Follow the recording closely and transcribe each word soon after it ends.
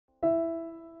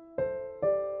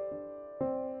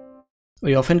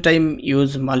We oftentimes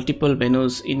use multiple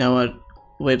menus in our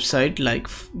website, like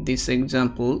this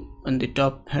example. On the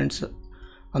top hand,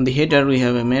 on the header we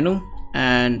have a menu,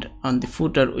 and on the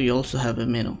footer we also have a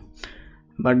menu.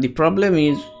 But the problem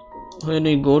is when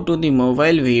we go to the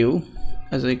mobile view,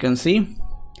 as you can see,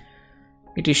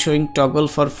 it is showing toggle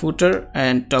for footer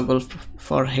and toggle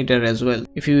for header as well.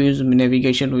 If you use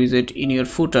navigation widget in your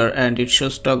footer and it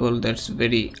shows toggle, that's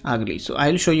very ugly. So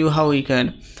I'll show you how we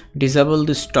can disable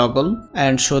this toggle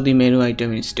and show the menu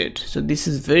item instead. So this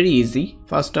is very easy.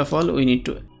 First of all, we need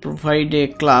to provide a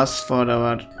class for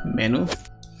our menu.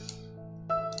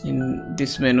 In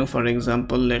this menu, for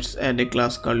example, let's add a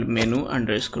class called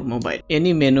menu_mobile.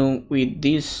 Any menu with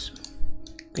this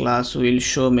class will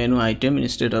show menu item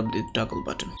instead of the toggle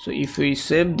button. So if we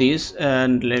save this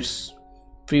and let's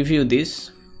preview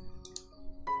this,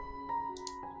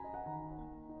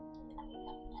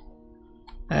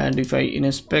 and if I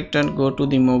inspect and go to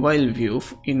the mobile view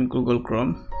in Google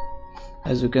Chrome,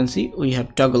 as you can see, we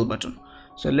have toggle button.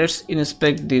 So let's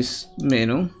inspect this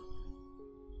menu,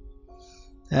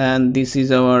 and this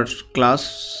is our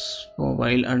class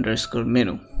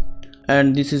mobile_menu,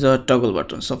 and this is our toggle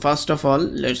button. So first of all,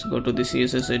 let's go to the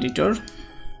CSS editor.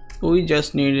 We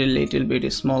just need a little bit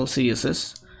of small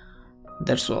CSS,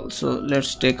 that's all. So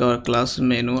let's take our class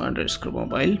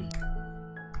menu_mobile,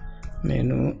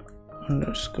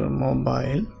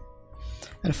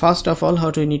 and first of all,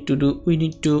 what we need to do, we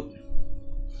need to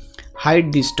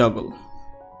hide this toggle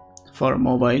for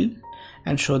mobile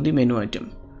and show the menu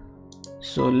item.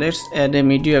 So let's add a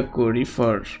media query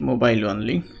for mobile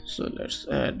only. So let's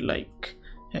add like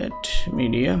add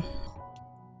media.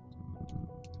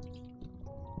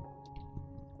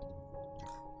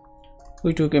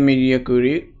 We took a media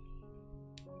query.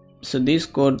 So this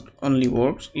code only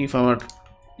works if our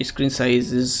screen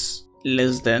size is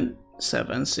less than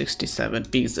 767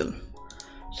 pixel.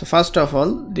 So first of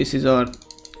all, this is our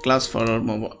class for our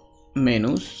mobile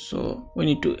menus, so we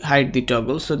need to hide the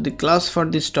toggle. So the class for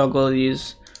this toggle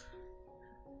is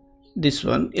this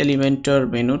one, Elementor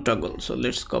menu toggle. So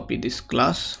let's copy this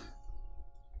class.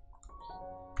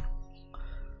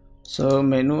 So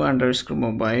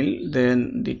menu_mobile,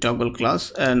 then the toggle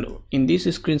class, and in this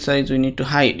screen size we need to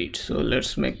hide it. So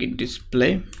let's make it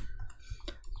display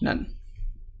none.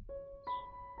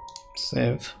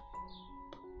 Save,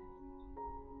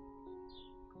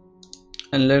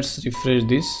 and let's refresh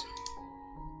this.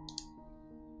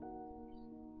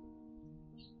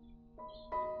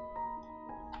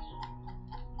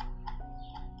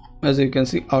 As you can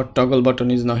see, our toggle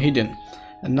button is now hidden,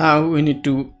 and now we need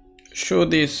to show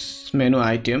this menu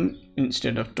item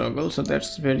instead of toggle. So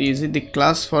that's very easy. The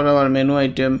class for our menu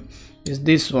item is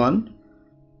this one,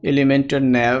 Elementor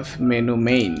nav menu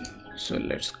main. So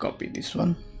let's copy this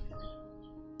one.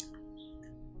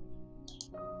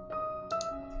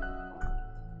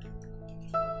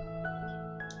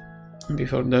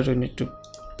 Before that, we need to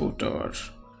put our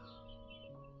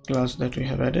class that we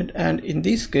have added, and in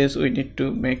this case we need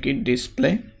to make it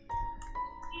display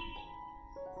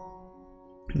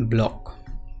block.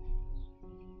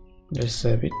 Let's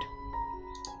save it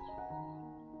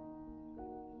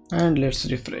and let's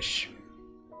refresh.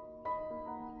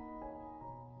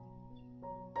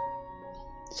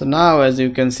 So now, as you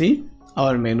can see,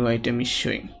 our menu item is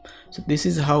showing. So this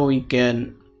is how we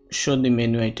can show the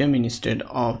menu item instead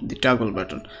of the toggle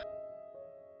button.